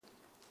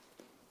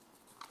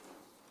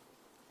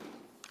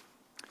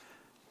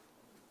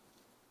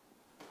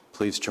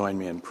Please join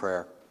me in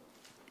prayer.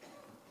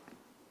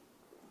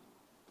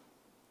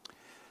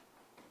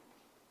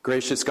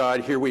 Gracious God,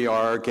 here we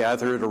are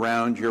gathered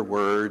around your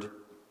word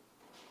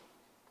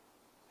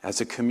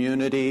as a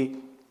community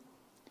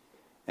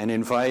and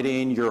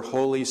inviting your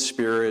Holy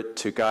Spirit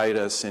to guide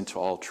us into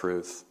all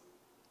truth.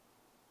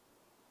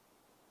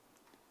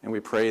 And we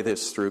pray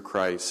this through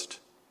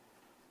Christ.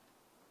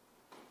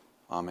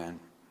 Amen.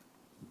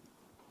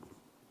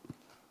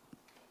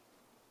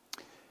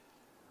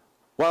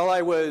 While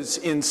I was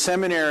in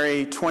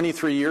seminary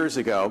 23 years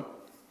ago,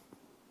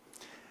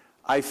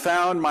 I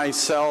found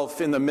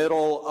myself in the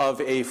middle of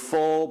a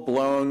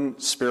full-blown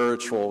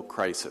spiritual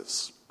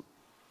crisis.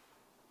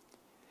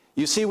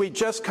 You see, we'd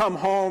just come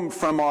home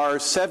from our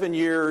 7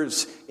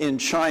 years in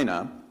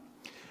China,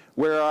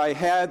 where I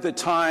had the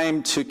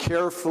time to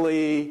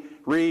carefully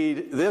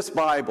read this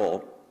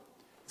Bible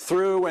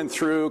through and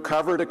through,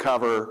 cover to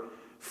cover,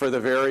 for the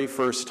very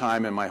first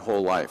time in my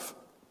whole life.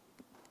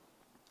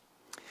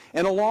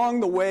 And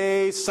along the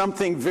way,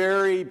 something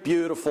very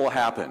beautiful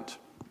happened.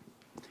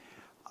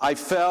 I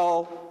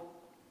fell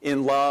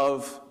in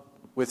love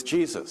with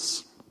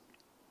Jesus.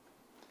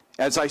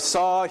 As I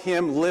saw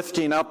him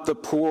lifting up the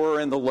poor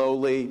and the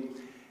lowly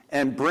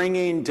and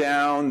bringing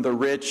down the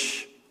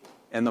rich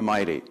and the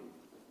mighty.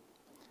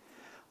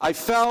 I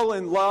fell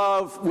in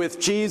love with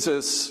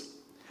Jesus,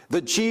 the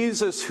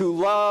Jesus who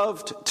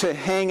loved to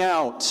hang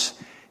out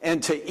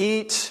and to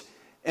eat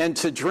and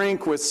to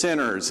drink with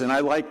sinners, and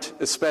I liked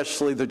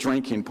especially the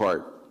drinking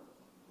part.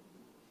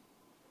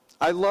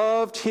 I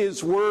loved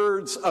his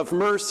words of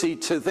mercy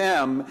to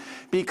them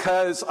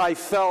because I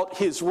felt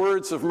his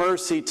words of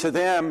mercy to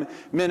them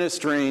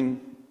ministering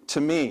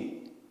to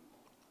me.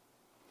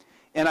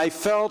 And I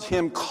felt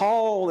him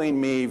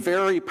calling me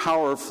very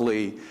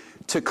powerfully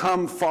to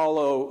come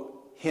follow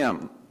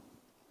him.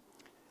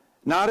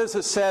 Not as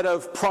a set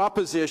of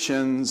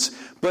propositions,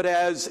 but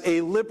as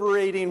a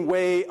liberating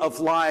way of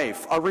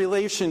life, a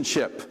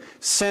relationship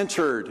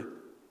centered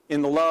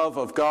in the love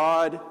of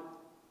God,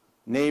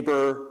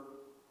 neighbor,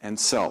 and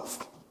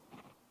self.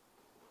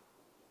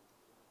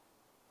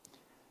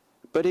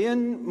 But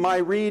in my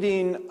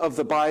reading of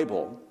the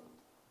Bible,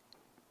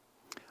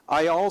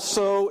 I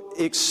also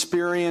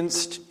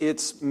experienced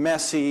its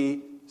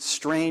messy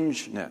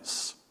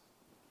strangeness,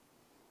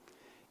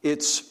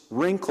 its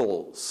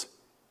wrinkles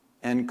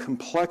and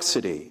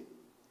complexity,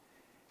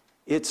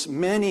 its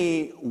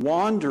many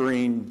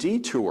wandering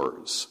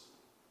detours,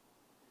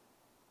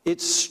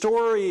 its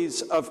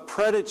stories of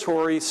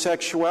predatory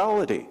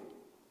sexuality,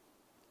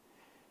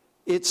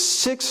 its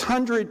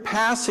 600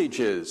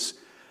 passages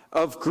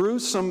of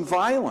gruesome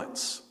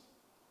violence,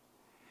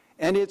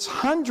 and its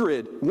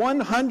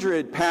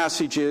 100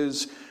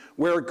 passages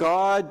where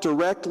God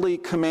directly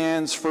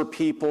commands for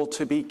people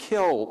to be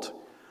killed,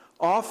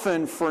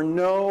 often for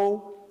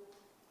no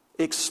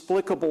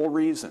explicable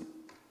reason.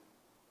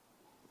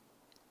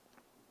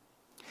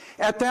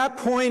 At that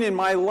point in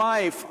my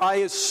life, I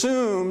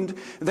assumed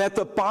that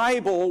the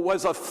Bible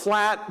was a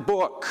flat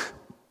book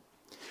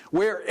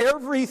where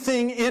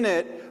everything in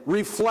it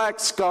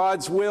reflects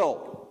God's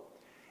will,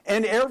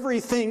 and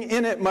everything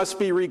in it must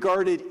be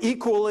regarded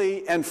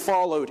equally and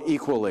followed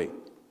equally.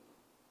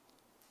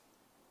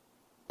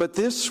 But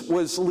this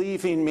was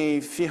leaving me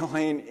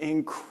feeling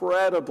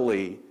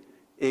incredibly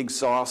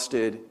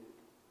exhausted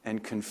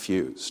and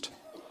confused.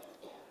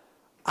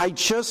 I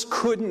just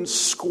couldn't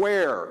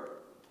square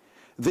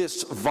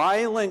this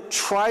violent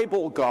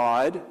tribal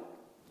God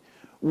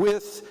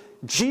with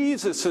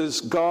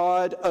Jesus'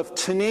 God of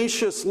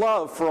tenacious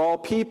love for all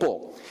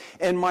people,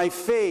 and my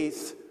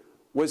faith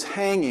was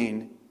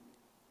hanging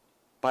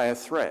by a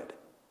thread.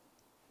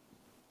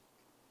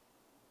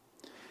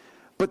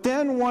 But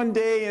then one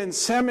day in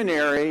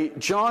seminary,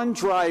 John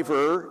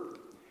Driver,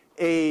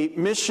 a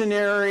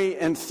missionary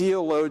and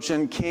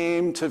theologian,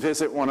 came to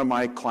visit one of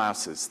my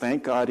classes.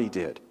 Thank God he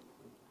did.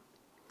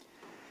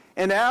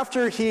 And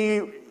after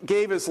he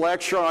gave his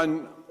lecture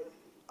on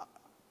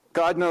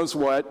God knows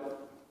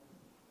what,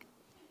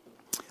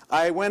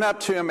 I went up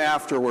to him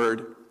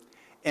afterward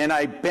and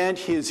I bent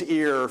his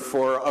ear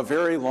for a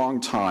very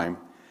long time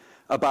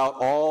about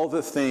all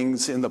the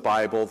things in the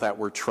Bible that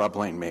were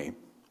troubling me.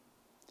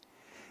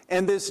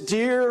 And this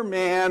dear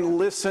man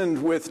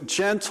listened with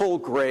gentle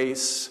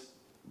grace.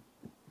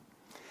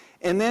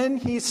 And then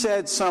he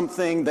said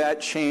something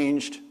that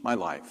changed my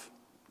life.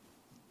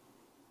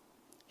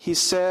 He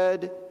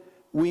said,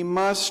 we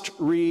must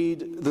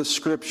read the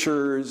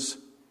scriptures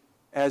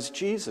as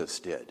Jesus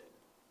did.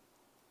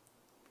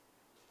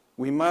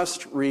 We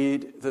must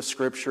read the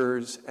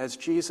scriptures as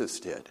Jesus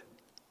did.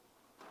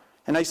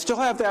 And I still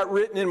have that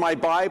written in my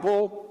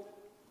Bible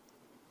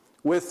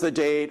with the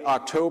date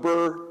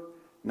October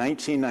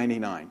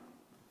 1999.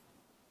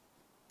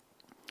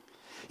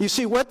 You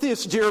see, what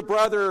this dear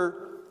brother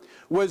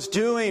was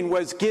doing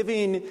was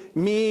giving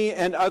me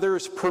and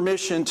others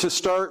permission to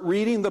start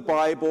reading the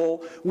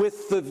Bible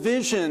with the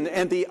vision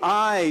and the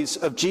eyes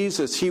of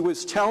Jesus. He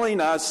was telling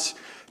us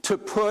to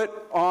put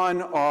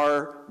on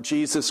our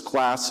Jesus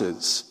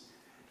glasses.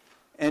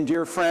 And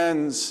dear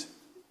friends,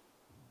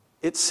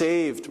 It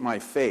saved my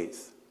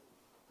faith.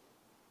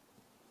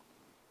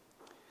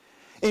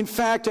 In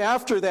fact,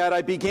 after that,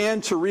 I began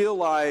to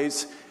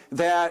realize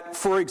that,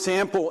 for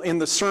example, in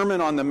the Sermon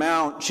on the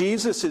Mount,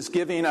 Jesus is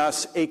giving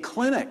us a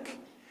clinic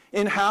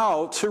in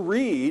how to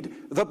read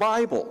the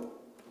Bible.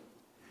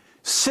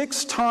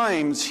 6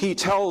 times he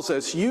tells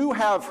us, you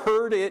have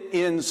heard it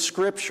in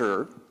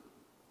Scripture.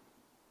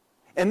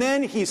 And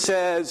then he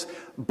says,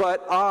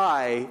 but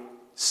I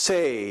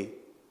say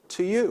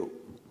to you.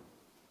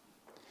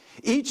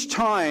 Each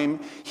time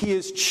he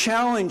is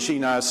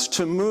challenging us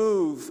to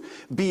move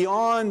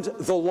beyond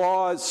the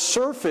law's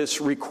surface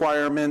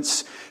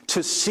requirements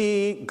to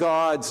see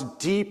God's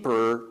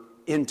deeper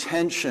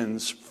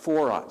intentions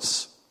for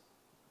us.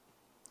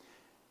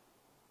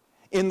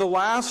 In the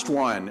last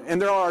one,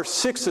 and there are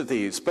 6 of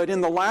these, but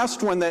in the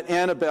last one that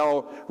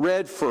Annabelle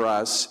read for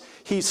us,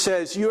 he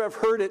says, you have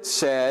heard it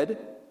said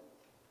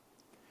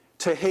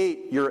to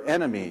hate your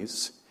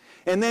enemies.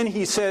 And then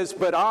he says,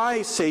 but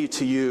I say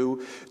to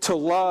you to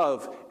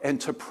love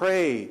and to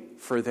pray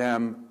for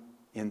them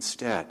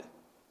instead.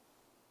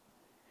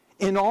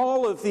 In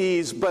all of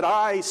these, but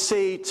I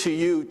say to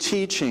you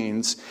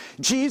teachings,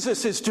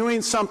 Jesus is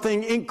doing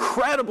something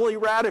incredibly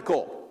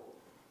radical.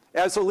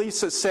 As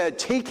Elisa said,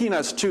 taking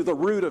us to the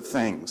root of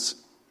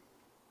things.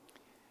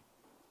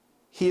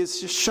 He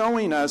is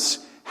showing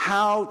us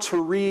how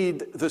to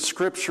read the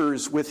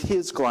Scriptures with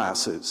his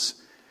glasses,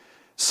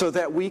 so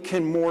that we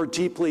can more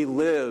deeply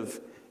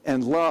live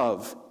and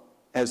love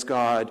as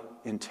God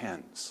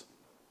intends.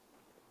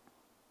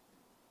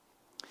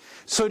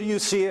 So do you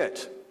see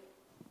it?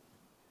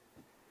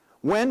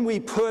 When we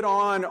put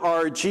on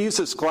our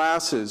Jesus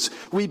glasses,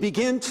 we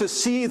begin to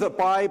see the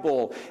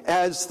Bible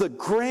as the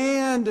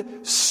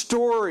grand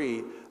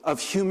story of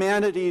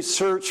humanity's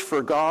search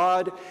for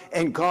God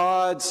and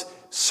God's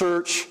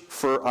search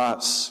for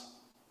us.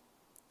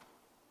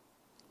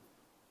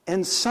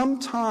 And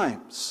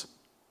sometimes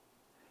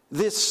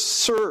this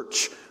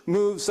search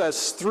moves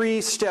us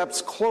 3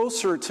 steps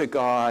closer to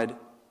God,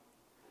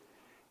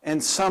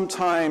 and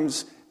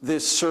sometimes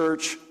this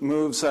search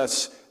moves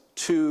us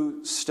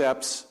 2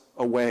 steps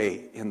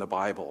away in the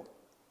Bible.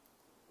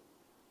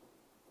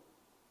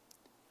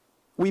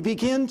 We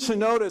begin to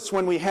notice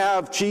when we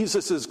have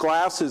Jesus'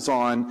 glasses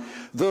on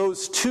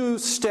those 2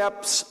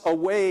 steps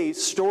away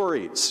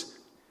stories,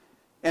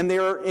 and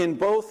they're in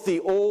both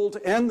the Old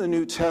and the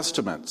New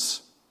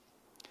Testaments.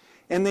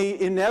 And they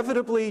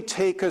inevitably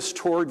take us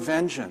toward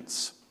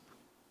vengeance,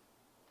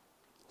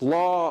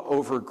 law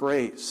over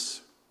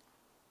grace,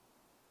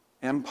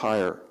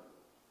 empire,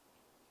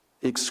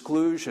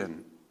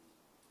 exclusion,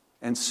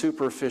 and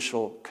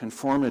superficial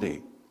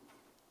conformity.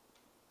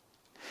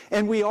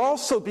 And we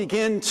also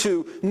begin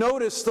to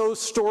notice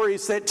those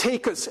stories that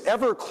take us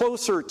ever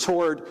closer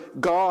toward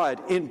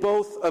God in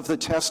both of the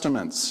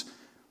Testaments,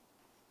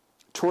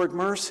 toward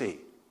mercy,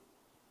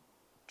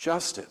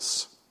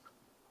 justice,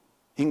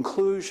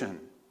 inclusion,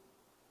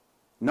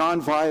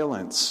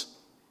 nonviolence,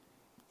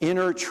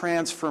 inner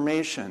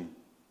transformation,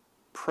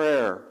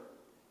 prayer,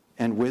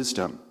 and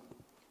wisdom.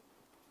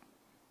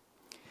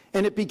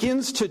 And it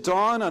begins to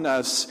dawn on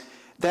us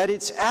that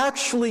it's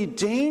actually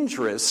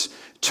dangerous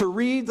to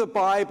read the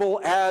Bible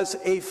as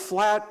a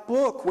flat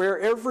book where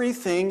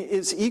everything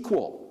is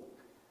equal.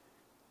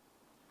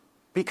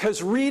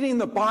 Because reading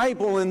the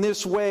Bible in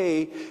this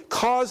way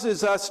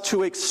causes us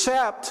to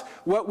accept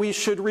what we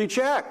should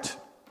reject,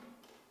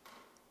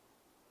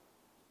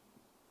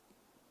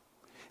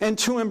 and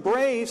to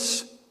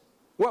embrace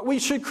what we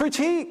should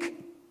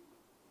critique.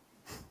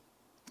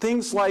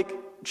 Things like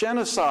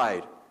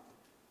genocide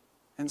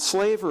and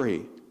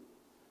slavery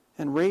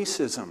and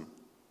racism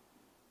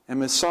and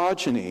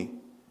misogyny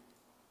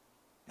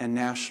and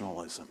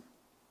nationalism.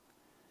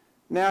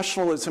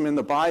 Nationalism in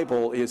the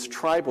Bible is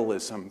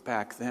tribalism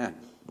back then.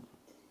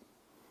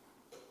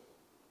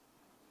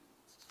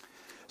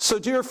 So,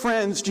 dear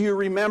friends, do you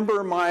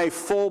remember my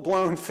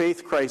full-blown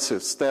faith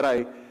crisis that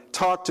I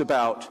talked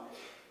about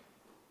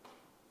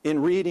in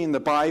reading the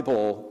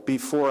Bible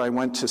before I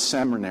went to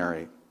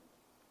seminary?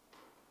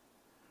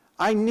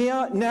 I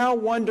now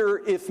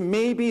wonder if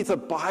maybe the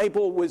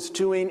Bible was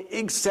doing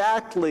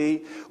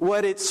exactly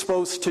what it's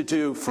supposed to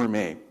do for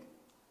me.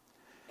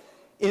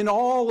 In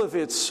all of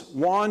its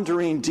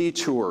wandering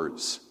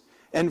detours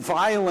and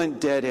violent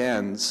dead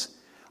ends,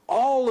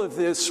 all of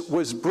this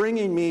was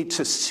bringing me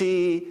to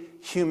see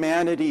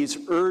humanity's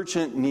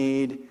urgent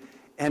need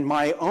and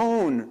my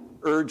own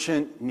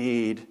urgent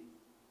need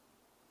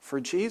for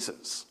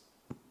Jesus.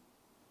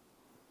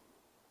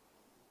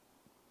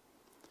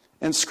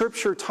 And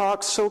Scripture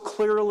talks so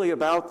clearly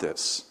about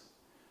this.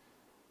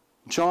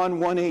 John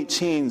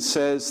 1:18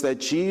 says that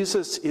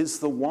Jesus is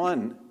the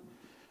one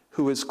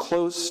who is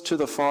close to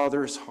the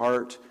Father's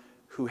heart,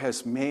 who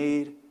has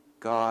made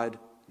God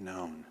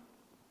known.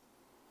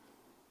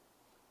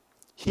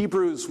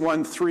 Hebrews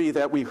 1:3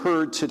 that we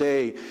heard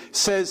today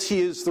says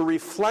he is the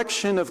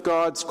reflection of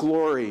God's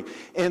glory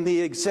and the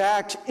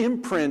exact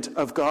imprint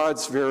of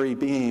God's very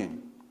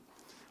being.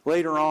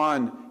 Later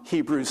on,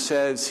 Hebrews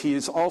says he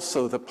is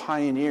also the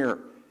pioneer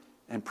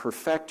and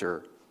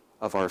perfecter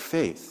of our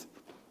faith.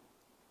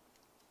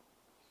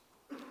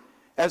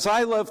 As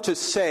I love to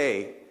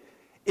say,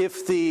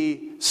 if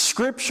the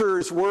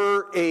scriptures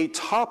were a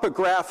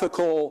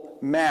topographical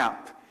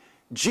map,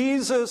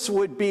 Jesus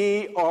would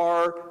be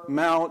our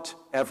Mount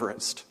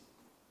Everest.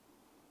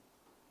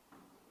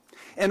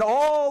 And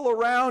all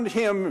around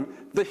him,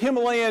 the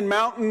Himalayan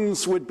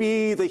mountains would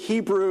be the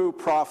Hebrew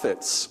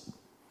prophets,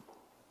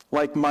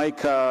 like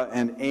Micah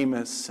and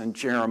Amos and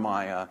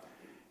Jeremiah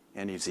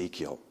and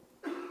Ezekiel.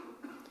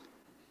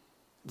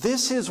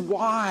 This is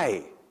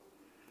why,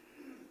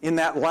 in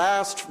that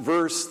last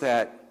verse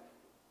that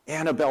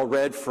Annabelle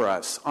read for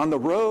us, on the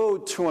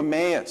road to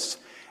Emmaus,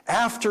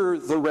 after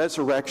the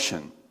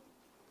resurrection,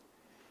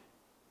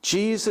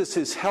 Jesus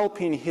is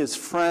helping his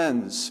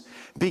friends,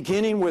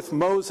 beginning with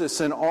Moses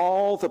and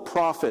all the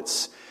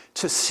prophets,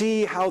 to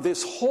see how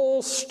this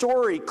whole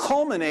story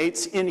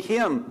culminates in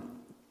him.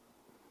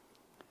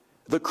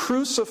 The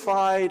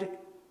crucified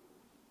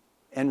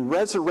and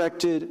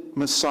resurrected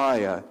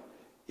Messiah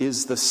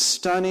is the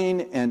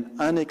stunning and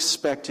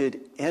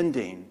unexpected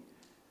ending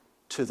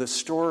to the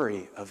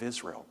story of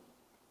Israel.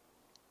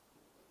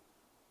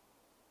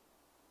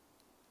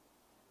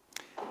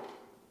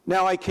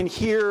 Now, I can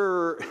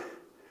hear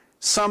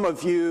some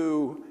of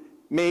you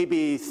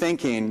maybe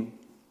thinking,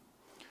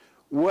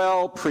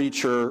 well,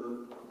 preacher,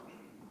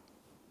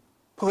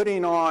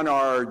 putting on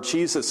our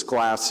Jesus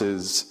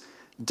glasses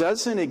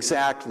doesn't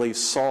exactly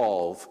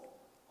solve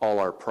all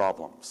our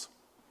problems.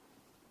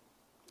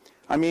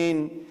 I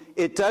mean,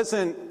 it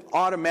doesn't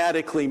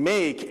automatically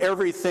make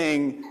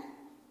everything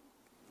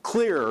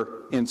clear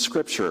in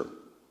Scripture.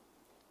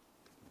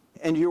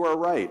 And you are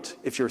right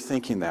if you're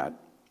thinking that.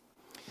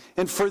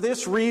 And for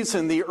this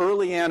reason, the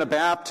early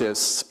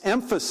Anabaptists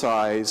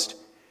emphasized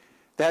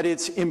that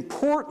it's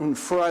important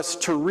for us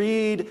to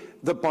read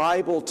the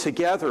Bible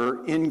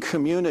together in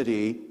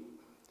community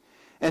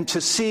and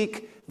to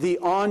seek the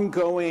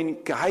ongoing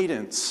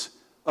guidance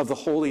of the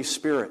Holy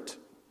Spirit.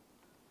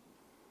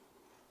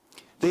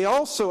 They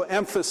also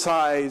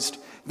emphasized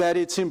that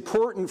it's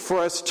important for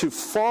us to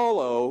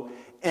follow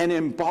and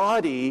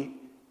embody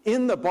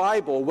in the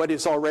Bible what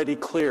is already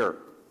clear.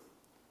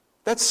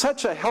 That's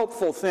such a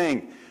helpful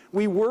thing.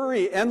 We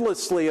worry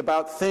endlessly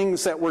about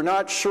things that we're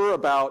not sure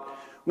about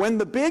when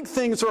the big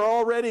things are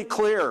already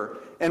clear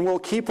and will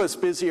keep us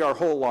busy our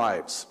whole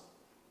lives.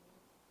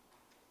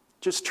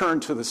 Just turn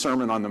to the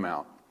Sermon on the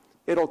Mount.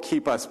 It'll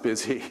keep us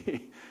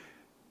busy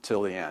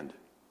till the end.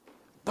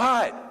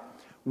 But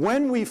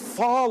when we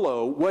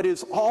follow what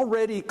is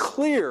already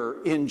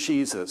clear in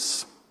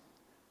Jesus,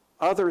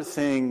 other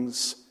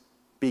things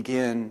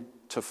begin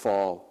to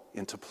fall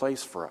into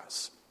place for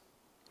us.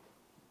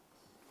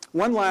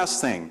 One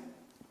last thing.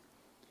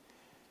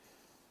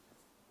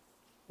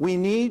 We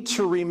need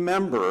to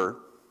remember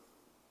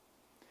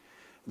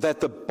that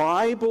the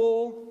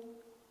Bible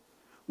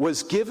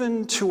was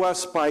given to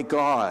us by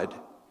God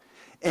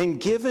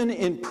and given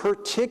in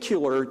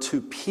particular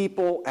to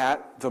people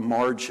at the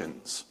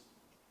margins.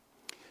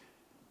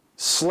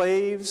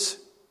 Slaves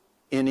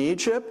in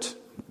Egypt,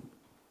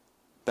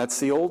 that's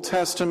the Old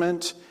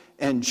Testament,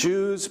 and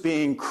Jews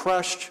being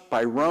crushed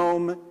by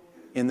Rome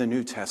in the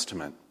New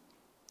Testament.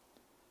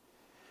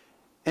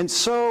 And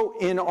so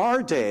in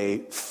our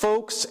day,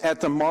 folks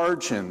at the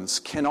margins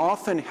can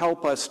often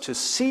help us to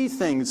see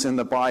things in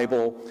the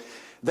Bible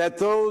that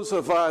those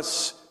of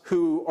us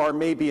who are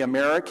maybe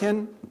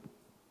American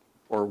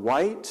or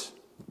white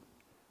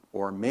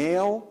or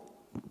male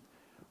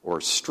or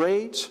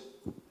straight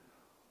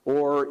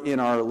or in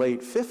our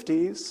late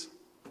 50s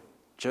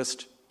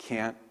just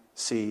can't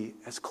see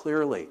as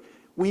clearly.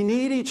 We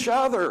need each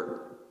other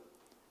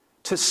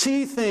to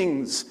see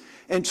things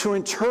and to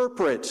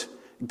interpret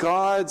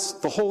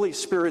the Holy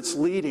Spirit's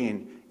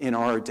leading in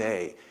our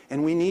day.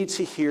 And we need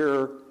to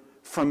hear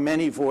from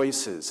many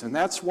voices. And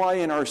that's why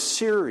in our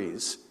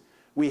series,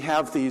 we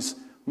have these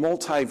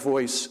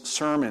multi-voice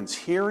sermons,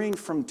 hearing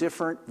from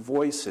different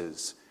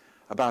voices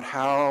about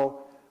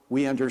how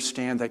we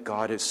understand that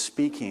God is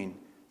speaking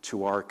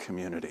to our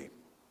community.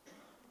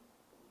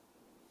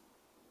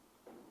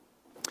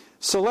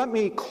 So let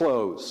me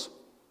close.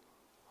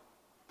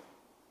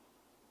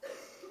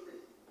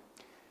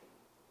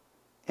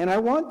 And I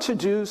want to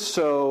do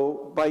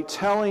so by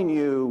telling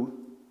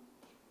you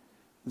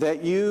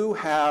that you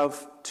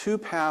have two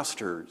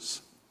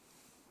pastors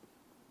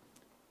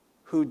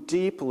who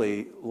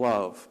deeply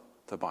love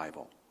the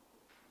Bible.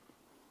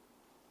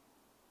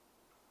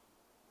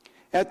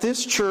 At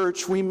this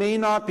church, we may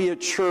not be a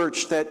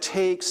church that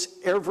takes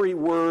every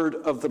word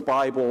of the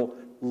Bible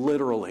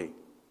literally.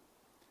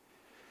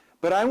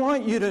 But I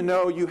want you to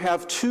know you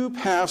have two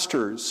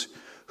pastors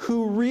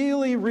who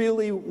really,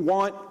 really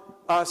want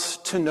us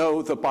to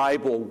know the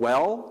Bible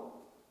well,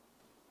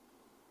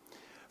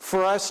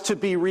 for us to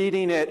be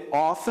reading it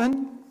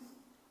often,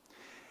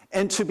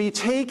 and to be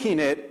taking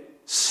it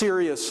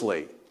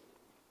seriously.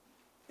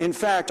 In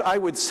fact, I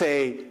would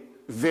say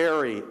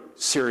very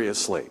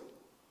seriously.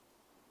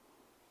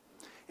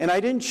 And I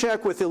didn't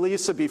check with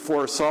Elisa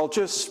before, so I'll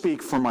just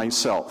speak for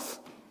myself.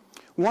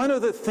 one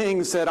of the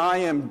things that I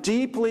am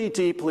deeply,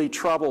 deeply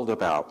troubled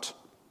about,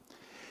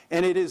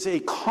 and it is a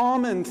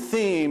common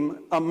theme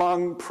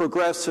among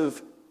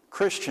progressive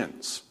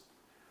Christians,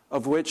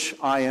 of which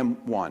I am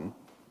one,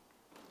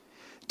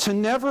 to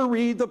never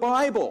read the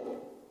Bible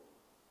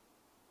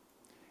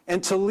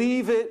and to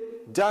leave it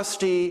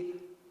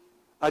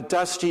a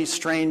dusty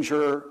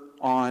stranger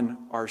on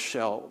our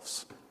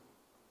shelves.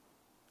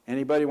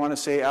 Anybody want to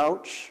say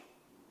ouch?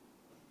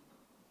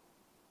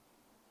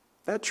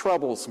 That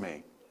troubles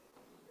me.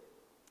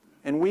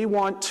 And we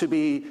want to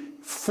be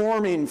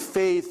forming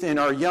faith in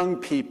our young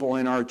people,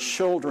 in our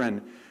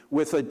children,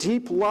 with a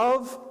deep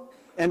love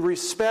and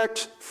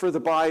respect for the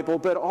Bible,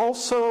 but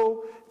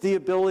also the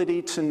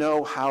ability to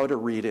know how to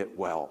read it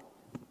well.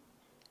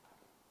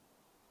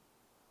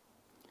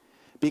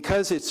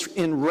 Because it's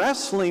in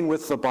wrestling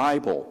with the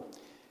Bible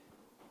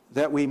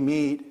that we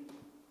meet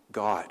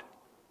God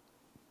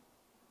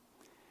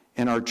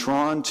and are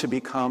drawn to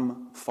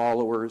become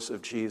followers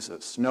of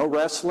Jesus. No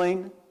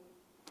wrestling,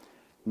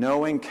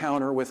 no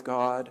encounter with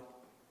God,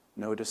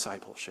 no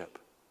discipleship.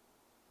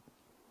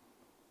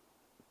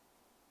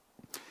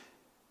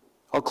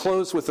 I'll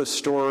close with a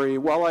story.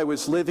 While I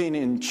was living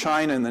in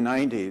China in the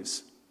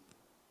 90s,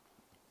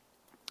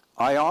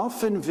 I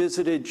often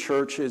visited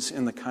churches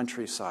in the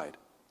countryside.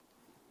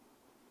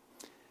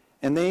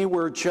 And they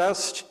were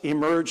just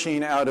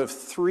emerging out of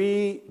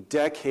 3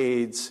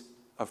 decades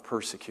of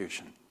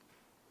persecution.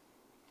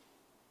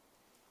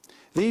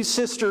 These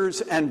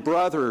sisters and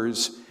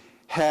brothers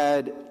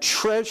had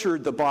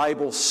treasured the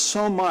Bible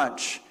so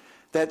much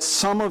that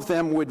some of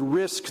them would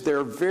risk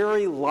their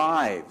very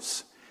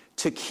lives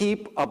to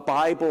keep a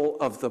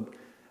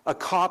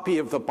copy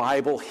of the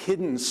Bible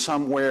hidden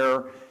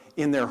somewhere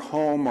in their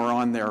home or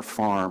on their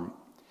farm.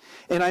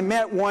 And I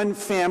met one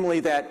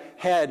family that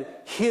had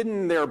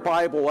hidden their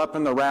Bible up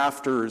in the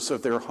rafters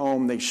of their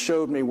home. They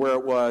showed me where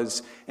it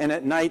was, and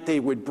at night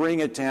they would bring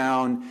it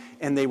down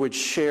and they would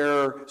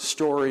share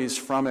stories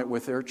from it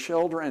with their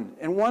children.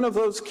 And one of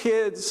those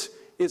kids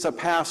is a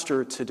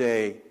pastor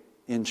today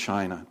in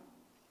China.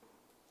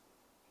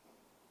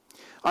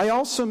 I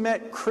also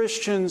met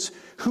Christians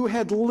who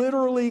had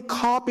literally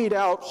copied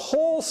out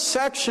whole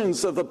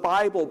sections of the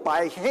Bible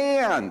by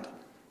hand.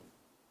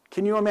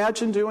 Can you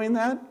imagine doing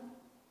that?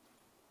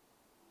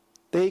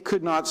 They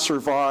could not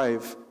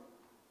survive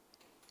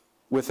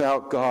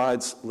without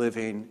God's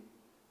living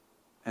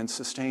and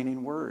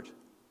sustaining word.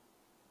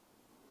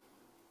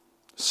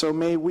 So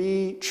may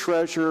we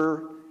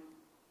treasure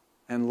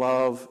and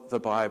love the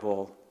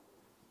Bible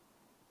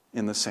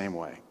in the same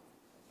way.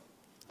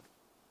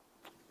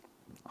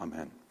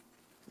 Amen.